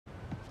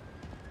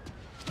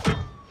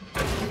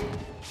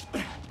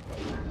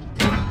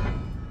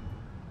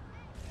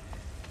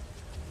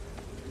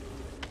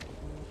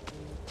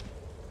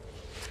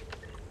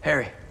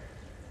Harry.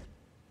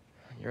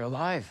 You're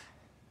alive.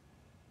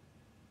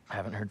 I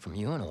haven't heard from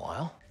you in a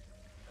while.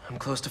 I'm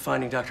close to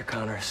finding Dr.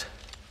 Connors.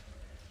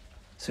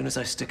 As soon as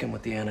I stick him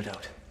with the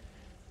antidote,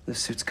 this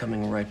suit's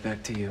coming right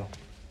back to you.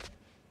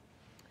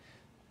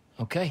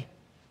 Okay.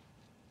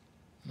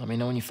 Let me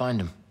know when you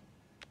find him.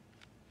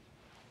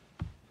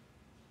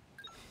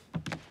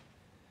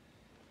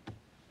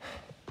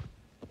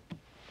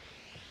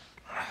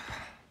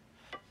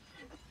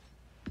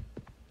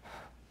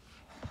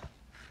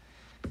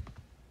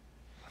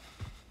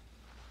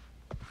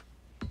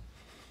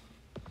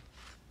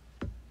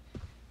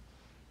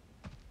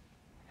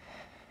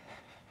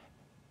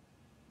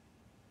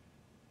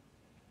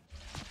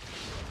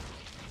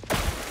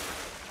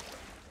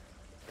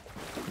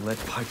 Lead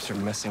pipes are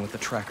messing with the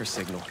tracker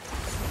signal.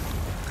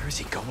 Where is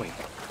he going?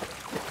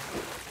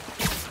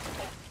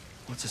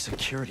 What's a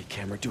security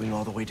camera doing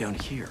all the way down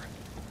here?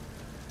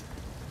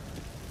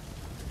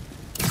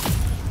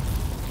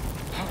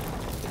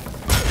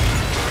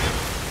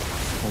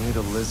 Only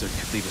the lizard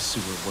could leave a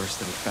sewer worse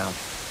than he found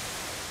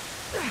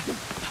it.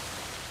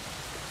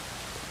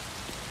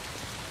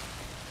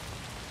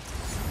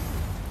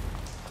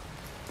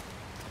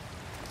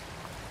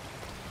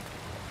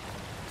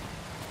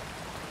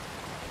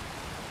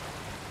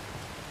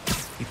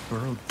 He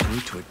burrowed through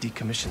to a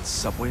decommissioned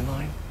subway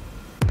line?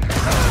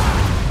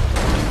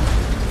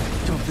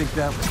 Don't think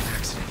that was an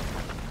accident.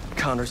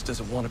 Connors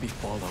doesn't want to be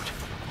followed.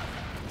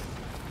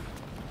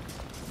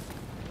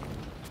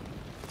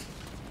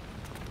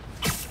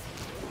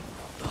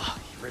 Ugh,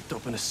 he ripped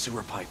open a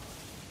sewer pipe.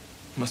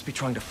 Must be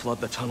trying to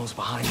flood the tunnels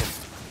behind him.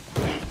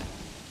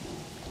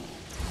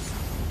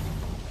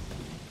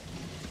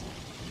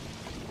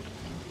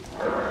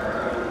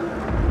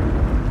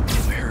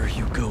 Where are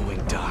you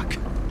going, Doc?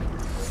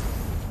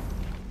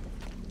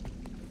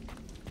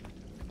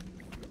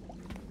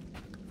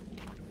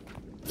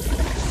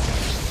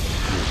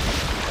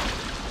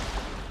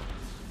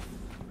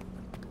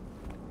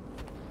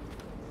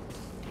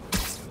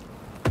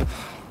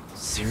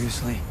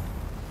 Seriously?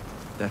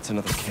 That's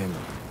another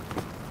camera.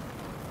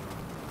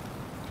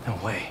 No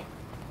way.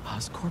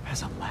 Oscorp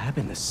has a lab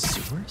in the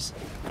sewers?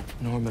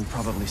 Norman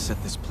probably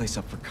set this place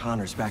up for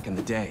Connors back in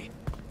the day.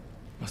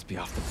 Must be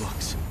off the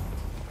books.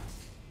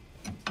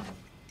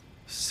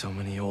 So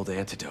many old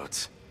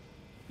antidotes.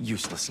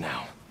 Useless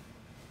now.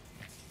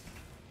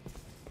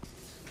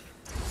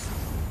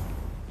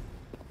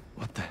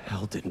 What the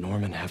hell did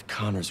Norman have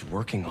Connors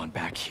working on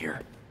back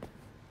here?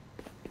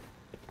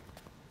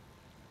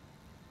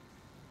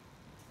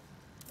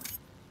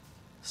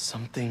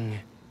 Something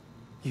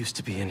used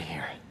to be in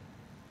here.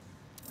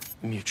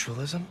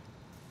 Mutualism?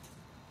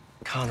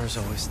 Connors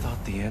always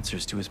thought the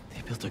answers to his...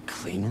 They built a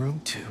clean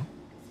room, too?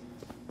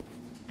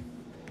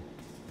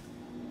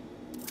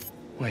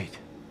 Wait.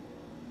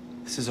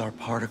 This is our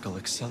particle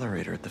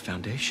accelerator at the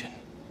Foundation.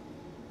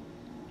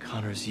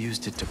 Connors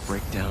used it to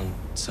break down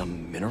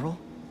some mineral?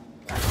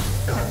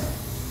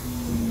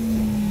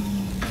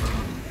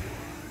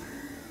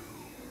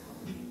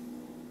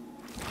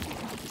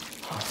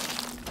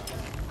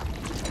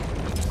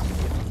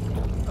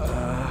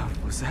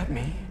 Was that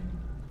me?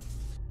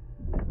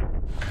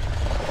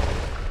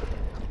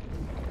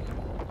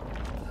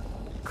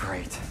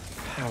 Great.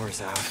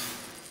 Power's out.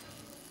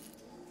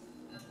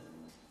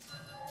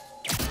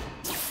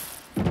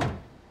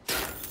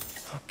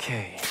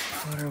 Okay,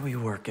 what are we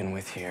working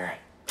with here?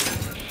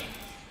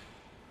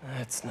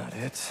 That's not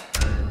it.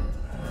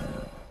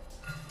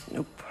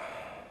 Nope.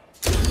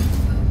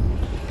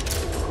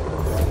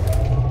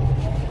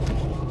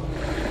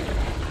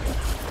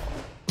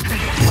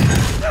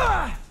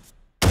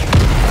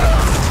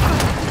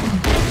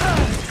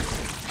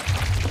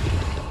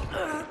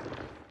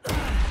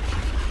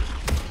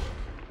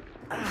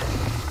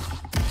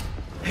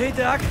 Hey,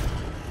 Doc.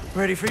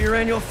 Ready for your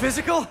annual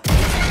physical?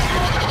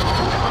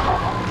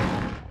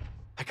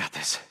 I got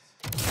this.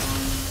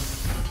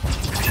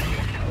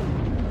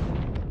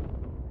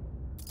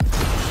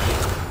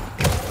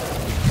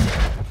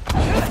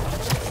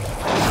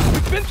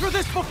 We've been through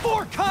this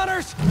before,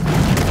 Connors!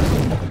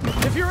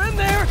 If you're in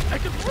there, I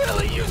could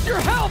really use your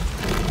help!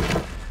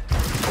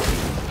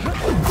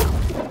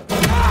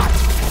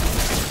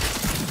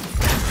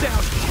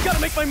 Down. Gotta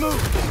make my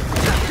move.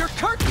 You're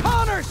Kurt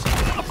Connors,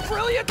 a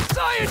brilliant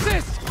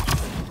scientist!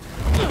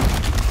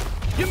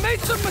 You made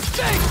some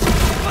mistakes,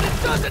 but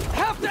it doesn't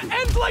have to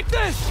end like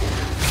this!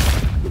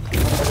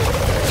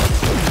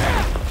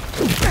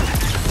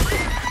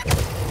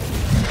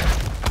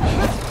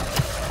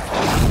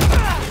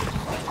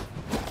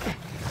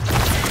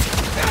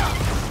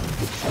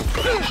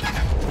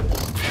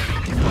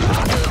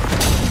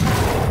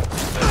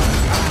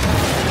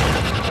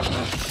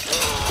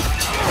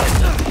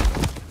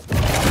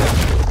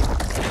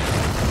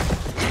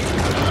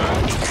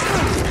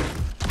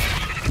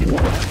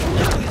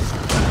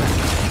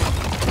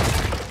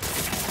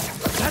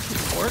 That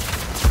didn't work.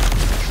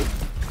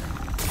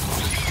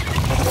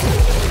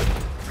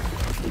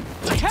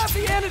 I have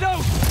the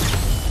antidote!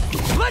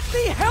 Let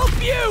me help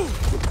you!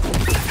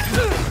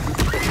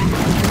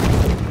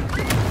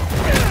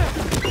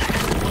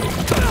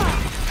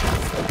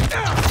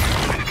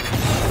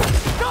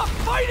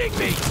 beating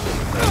me!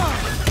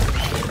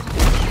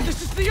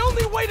 This is the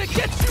only way to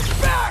get you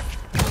back!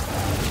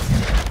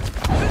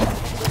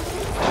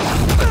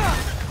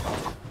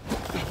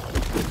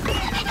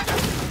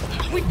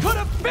 We could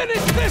have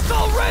finished this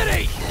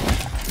already!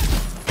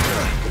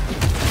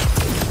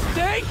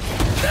 Stay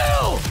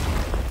still!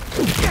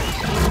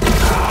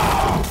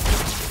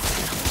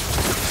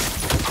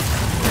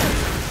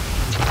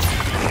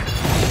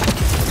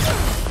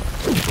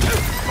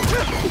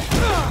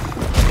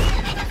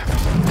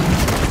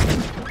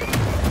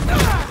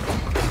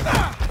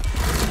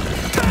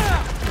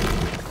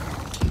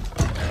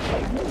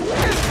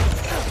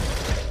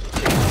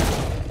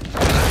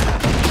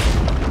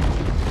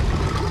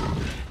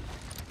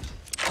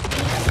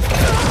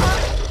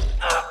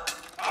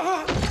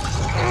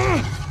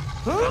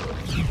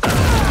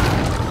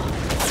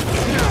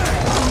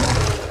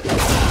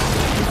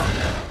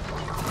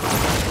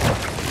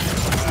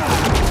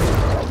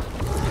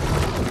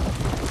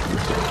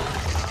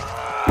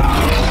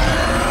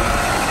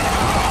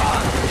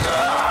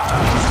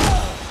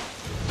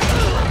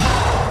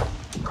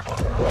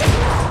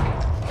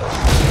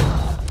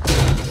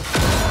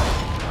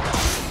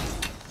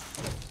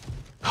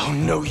 Oh,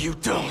 no, you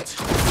don't.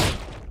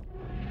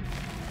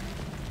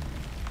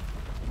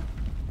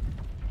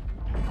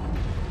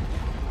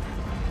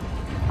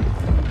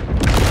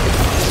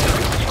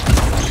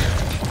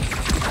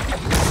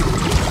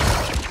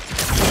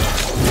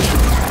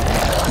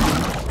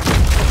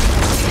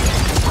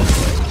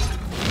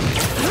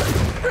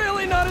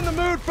 Really not in the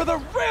mood for the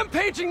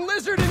rampaging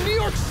lizard in New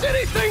York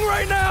City thing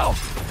right now!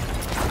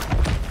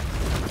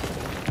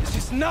 This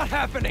is not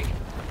happening.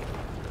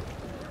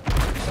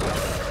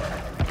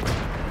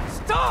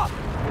 Stop!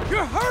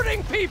 You're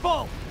hurting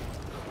people!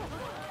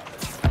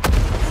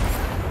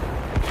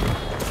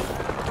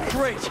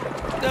 Great.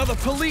 Now the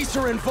police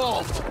are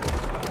involved.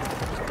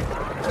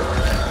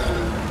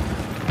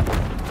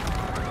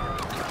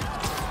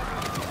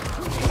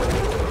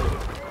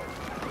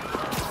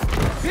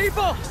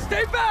 People,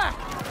 stay back!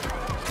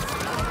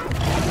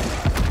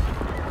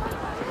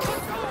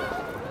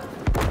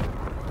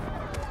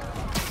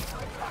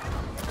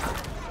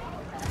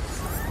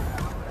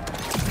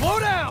 Slow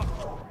down!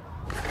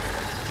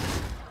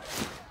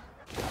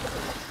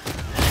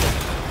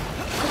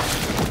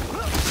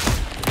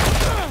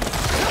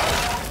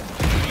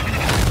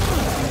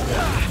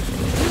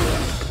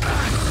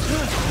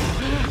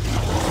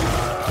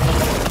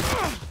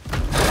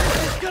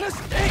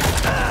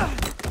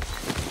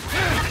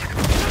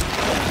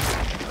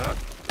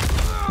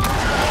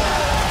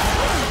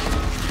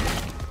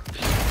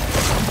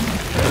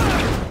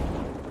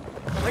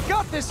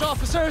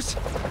 Officers,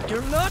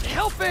 you're not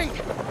helping!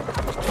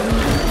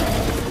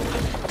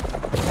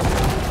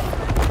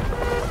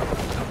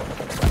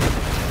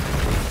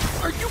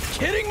 Are you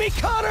kidding me,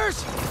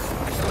 Connors?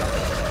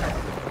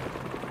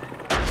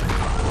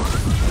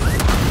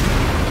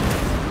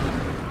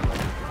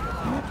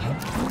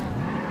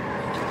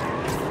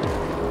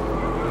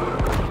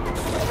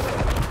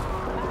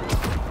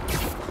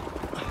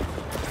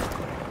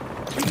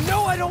 You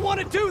know I don't want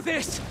to do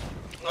this!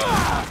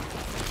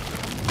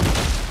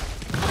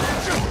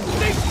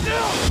 Stay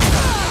still!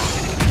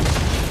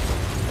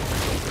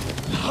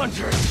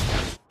 Hunters!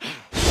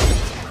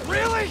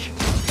 Really?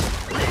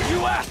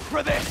 You asked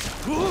for this!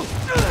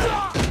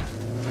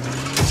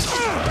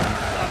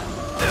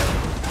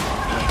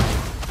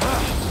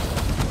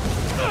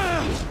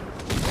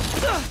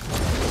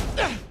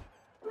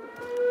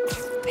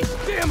 These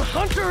damn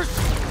hunters!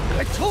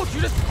 I told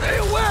you to stay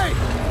away!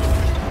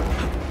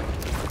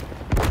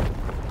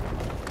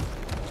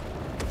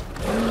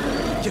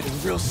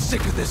 Getting real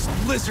sick of this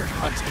lizard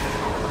hunt.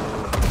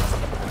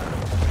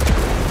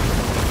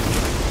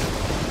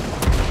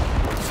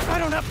 I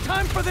don't have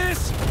time for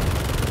this!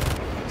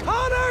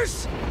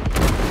 Connors!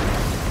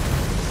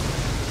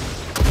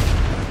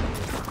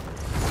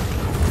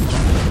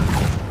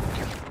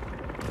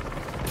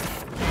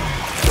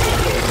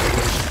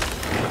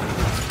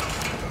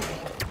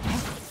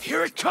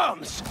 Here it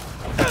comes!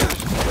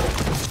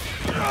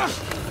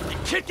 You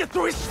can't get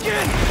through his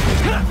skin!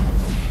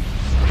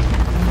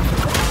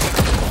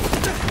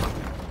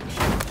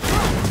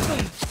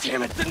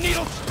 Damn it, the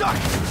needle's stuck!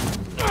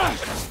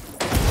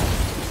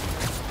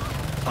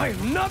 I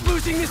am not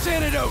losing this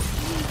antidote!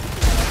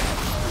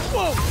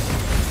 Whoa!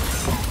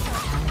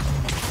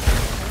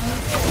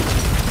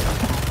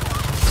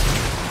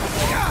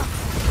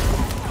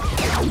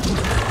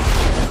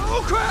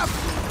 Oh, crap!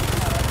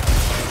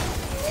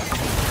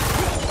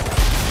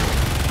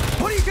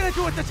 What are you gonna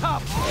do at the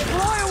top?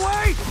 Fly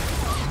away?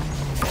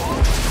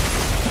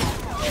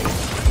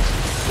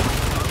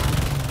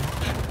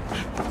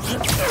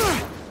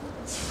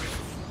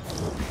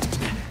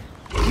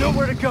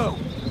 Nowhere to go.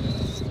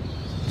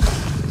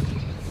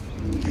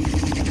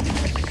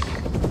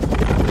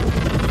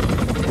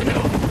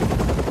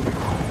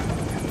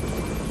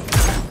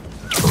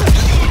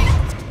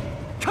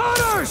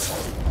 Connors!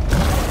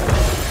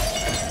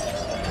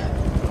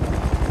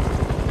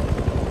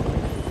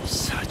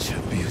 Such a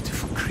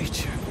beautiful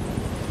creature.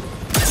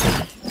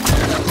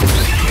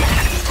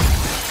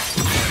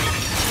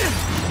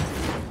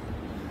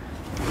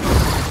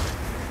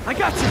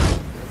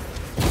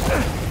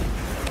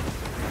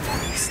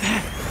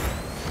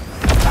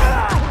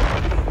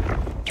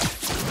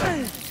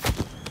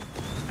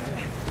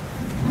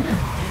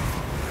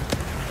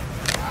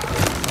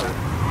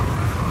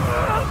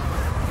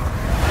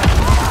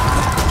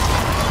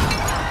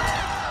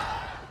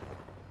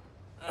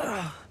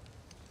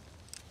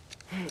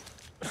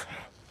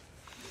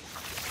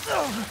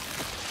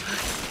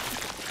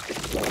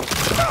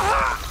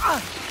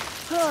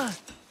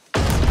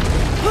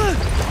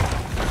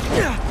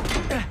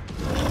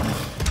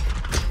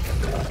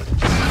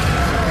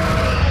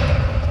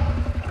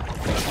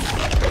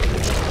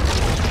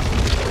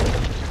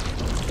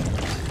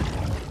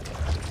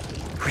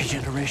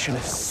 Regeneration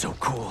is so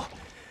cool.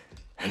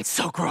 And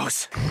so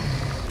gross.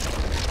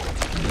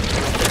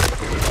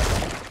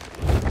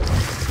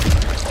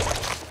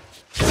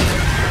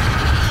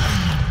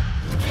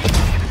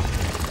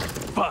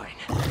 Fine.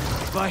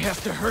 If I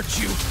have to hurt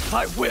you,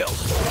 I will.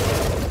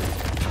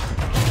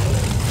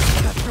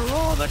 After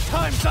all the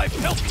times I've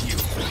helped you,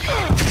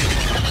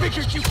 I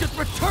figured you could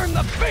return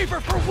the favor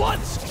for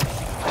once!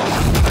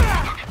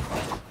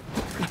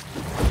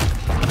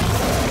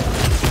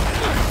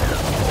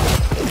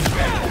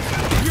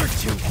 You're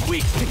too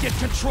weak to get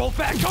control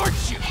back,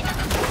 aren't you?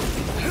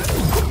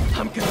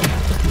 I'm gonna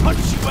have to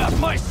punch you out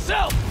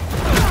myself!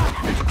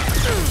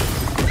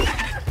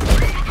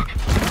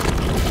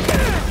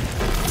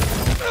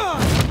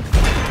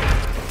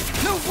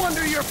 No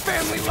wonder your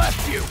family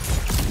left you!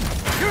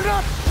 You're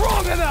not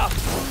strong enough!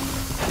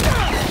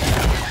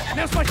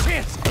 Now's my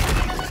chance!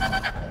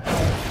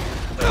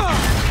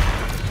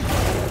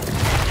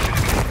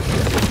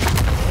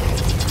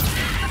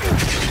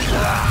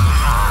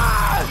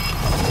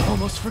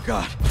 Almost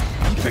forgot.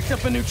 You picked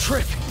up a new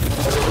trick.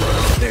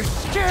 They're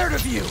scared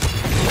of you!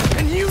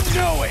 And you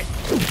know it!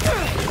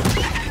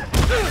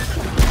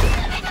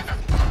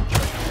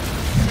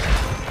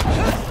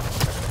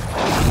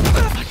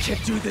 I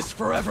can't do this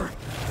forever.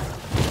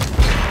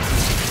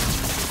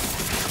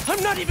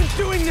 I'm not even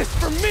doing this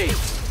for me!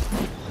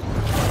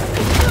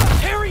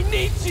 Harry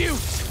needs you!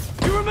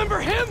 You remember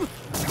him?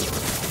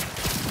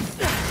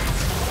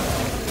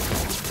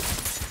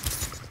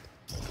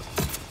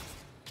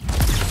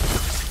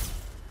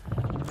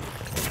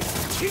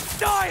 He's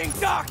dying,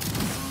 Doc!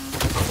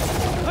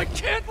 I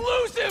can't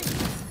lose him!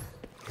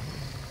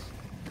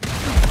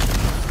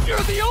 You're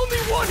the only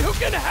one who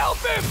can help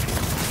him!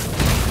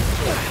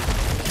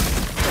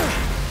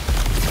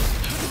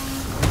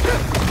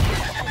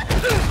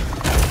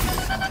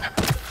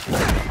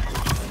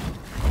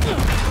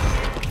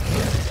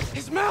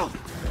 His mouth!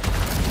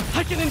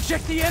 I can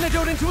inject the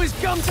antidote into his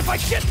gums if I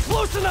get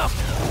close enough!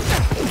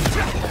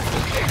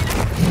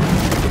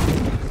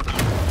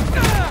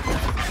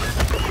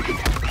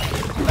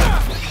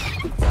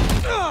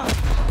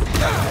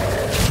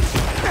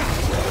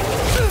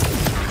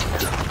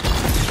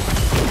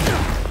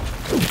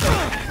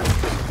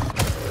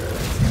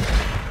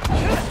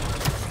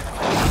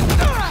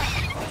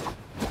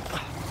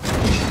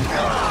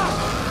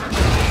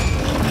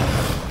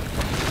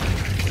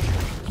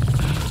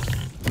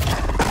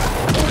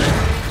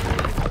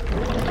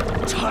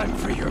 Time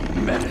for your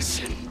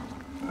medicine.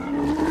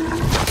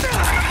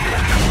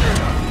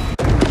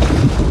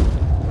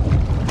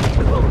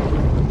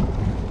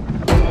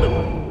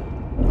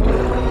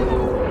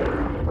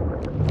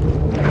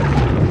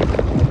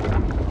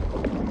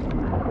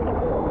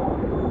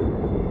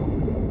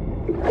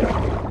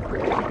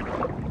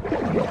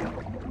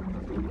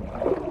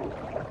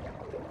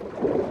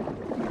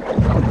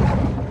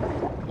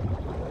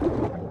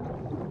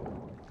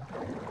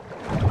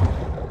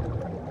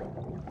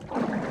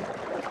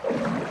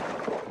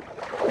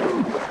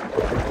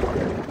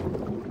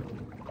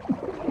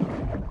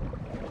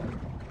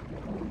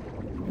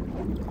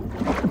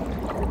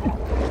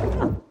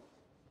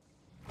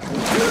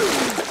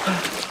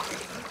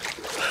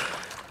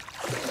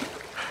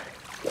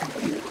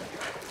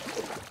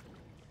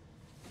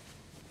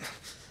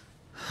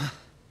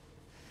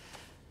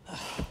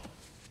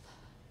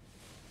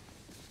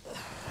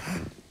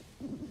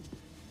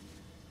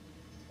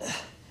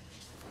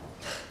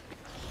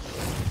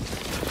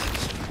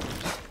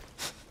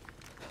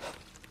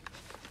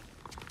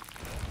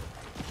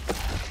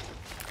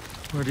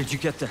 Where did you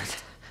get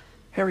that?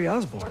 Harry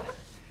Osborn.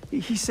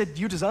 He said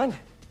you designed it.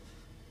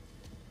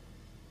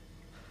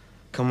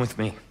 Come with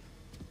me.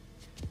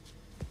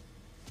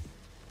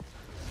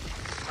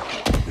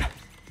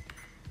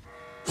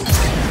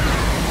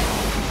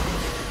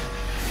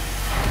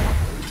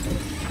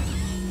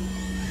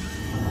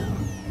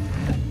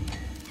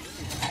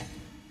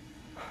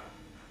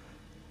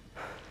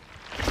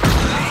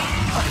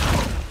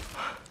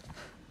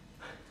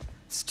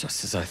 It's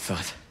just as I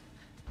thought.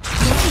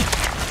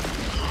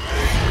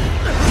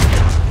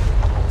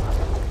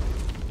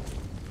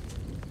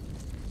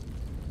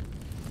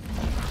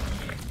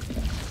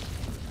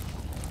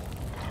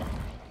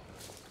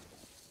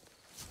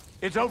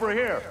 It's over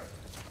here.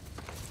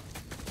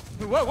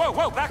 Whoa, whoa,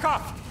 whoa, back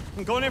off!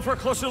 I'm going in for a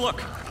closer look.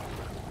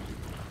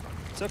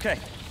 It's okay,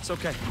 it's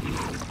okay.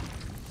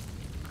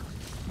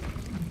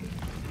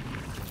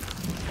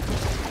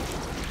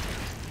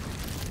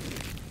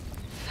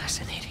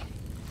 Fascinating.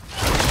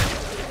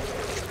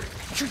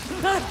 Shoot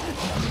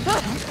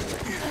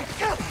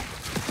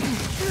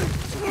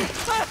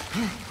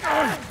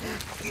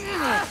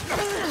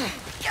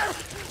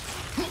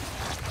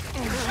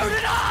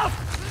it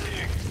off!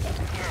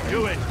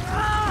 Do it.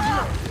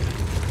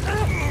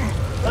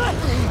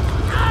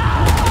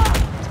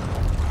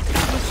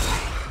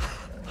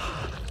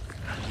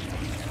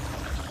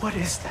 What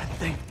is that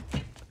thing?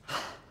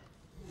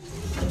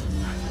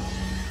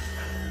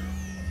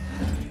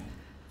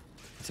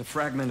 It's a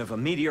fragment of a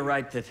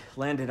meteorite that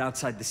landed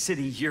outside the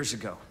city years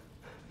ago.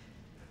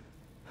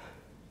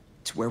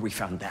 It's where we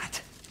found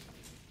that.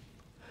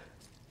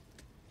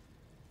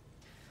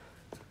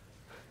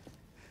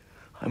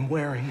 I'm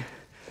wearing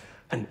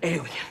an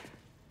alien.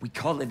 We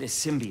call it a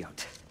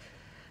symbiote.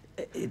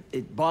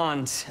 It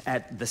bonds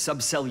at the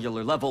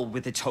subcellular level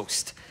with its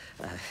host.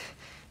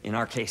 In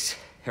our case,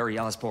 Harry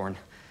Osborn.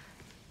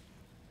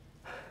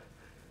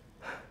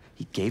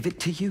 He gave it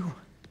to you?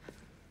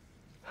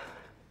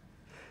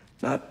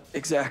 Not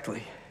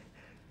exactly.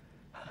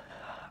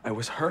 I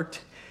was hurt,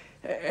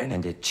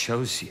 And it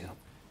chose you.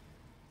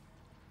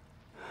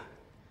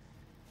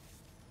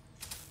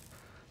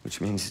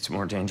 Which means it's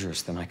more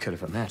dangerous than I could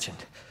have imagined.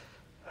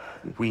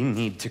 We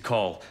need to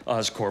call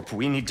Oscorp.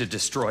 We need to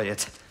destroy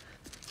it.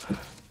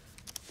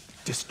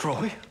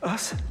 Destroy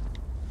us?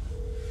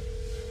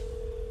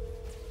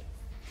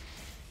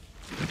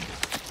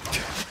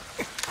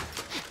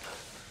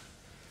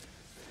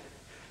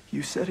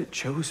 You said it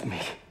chose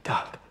me,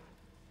 Doc.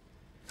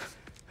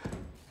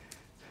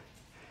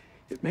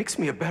 It makes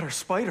me a better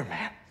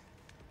Spider-Man.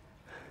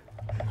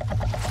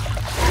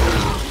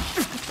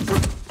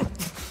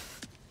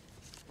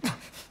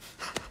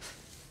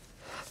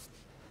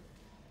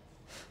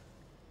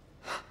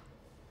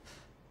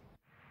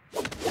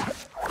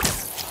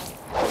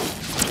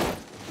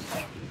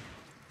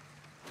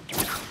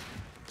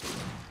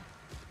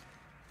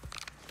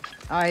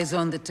 Eyes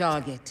on the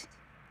target.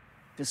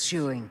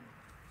 Pursuing.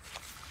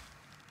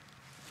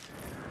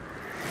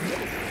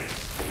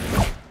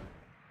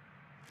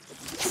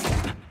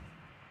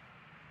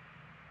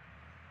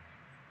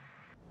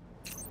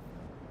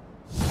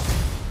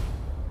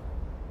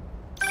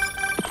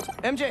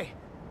 MJ,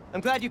 I'm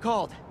glad you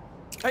called.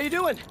 How you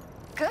doing?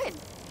 Good.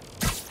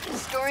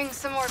 Storing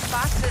some more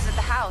boxes at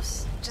the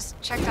house. Just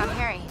checked on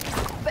Harry.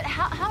 But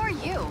how are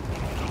you?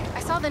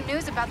 I saw the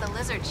news about the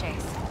lizard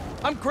chase.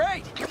 I'm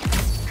great!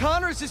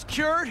 Connors is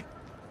cured,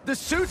 the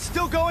suit's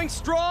still going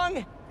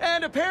strong,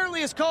 and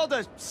apparently it's called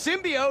a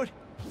symbiote.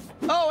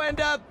 Oh, and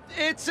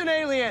it's an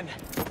alien.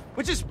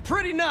 Which is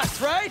pretty nuts,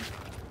 right?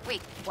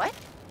 Wait, what?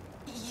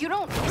 You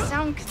don't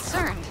sound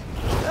concerned.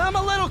 I'm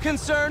a little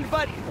concerned,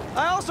 but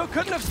I also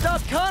couldn't have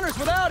stopped Connors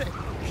without it.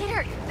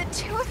 Peter, the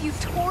two of you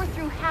tore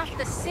through half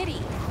the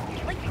city.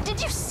 Like,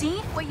 did you see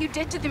what you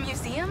did to the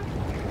museum?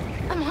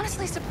 I'm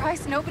honestly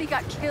surprised nobody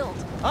got killed.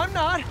 I'm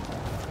not.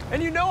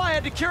 And you know I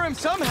had to cure him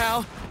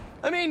somehow.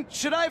 I mean,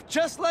 should I have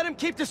just let him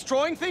keep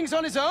destroying things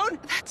on his own?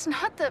 That's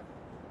not the...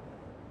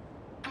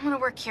 I'm gonna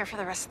work here for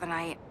the rest of the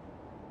night.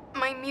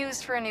 My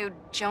muse for a new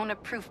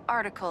Jonah-proof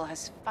article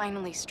has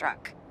finally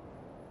struck.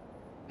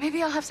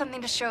 Maybe I'll have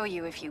something to show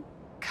you if you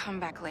come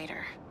back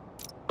later.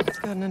 What's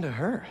gotten into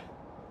her?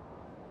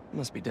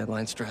 Must be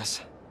deadline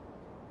stress.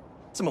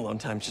 Some alone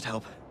time should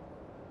help.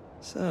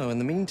 So, in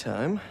the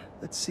meantime,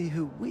 let's see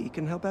who we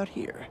can help out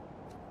here.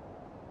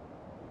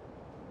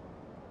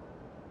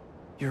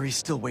 Yuri's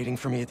still waiting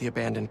for me at the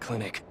abandoned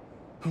clinic.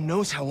 Who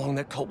knows how long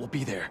that cult will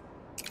be there?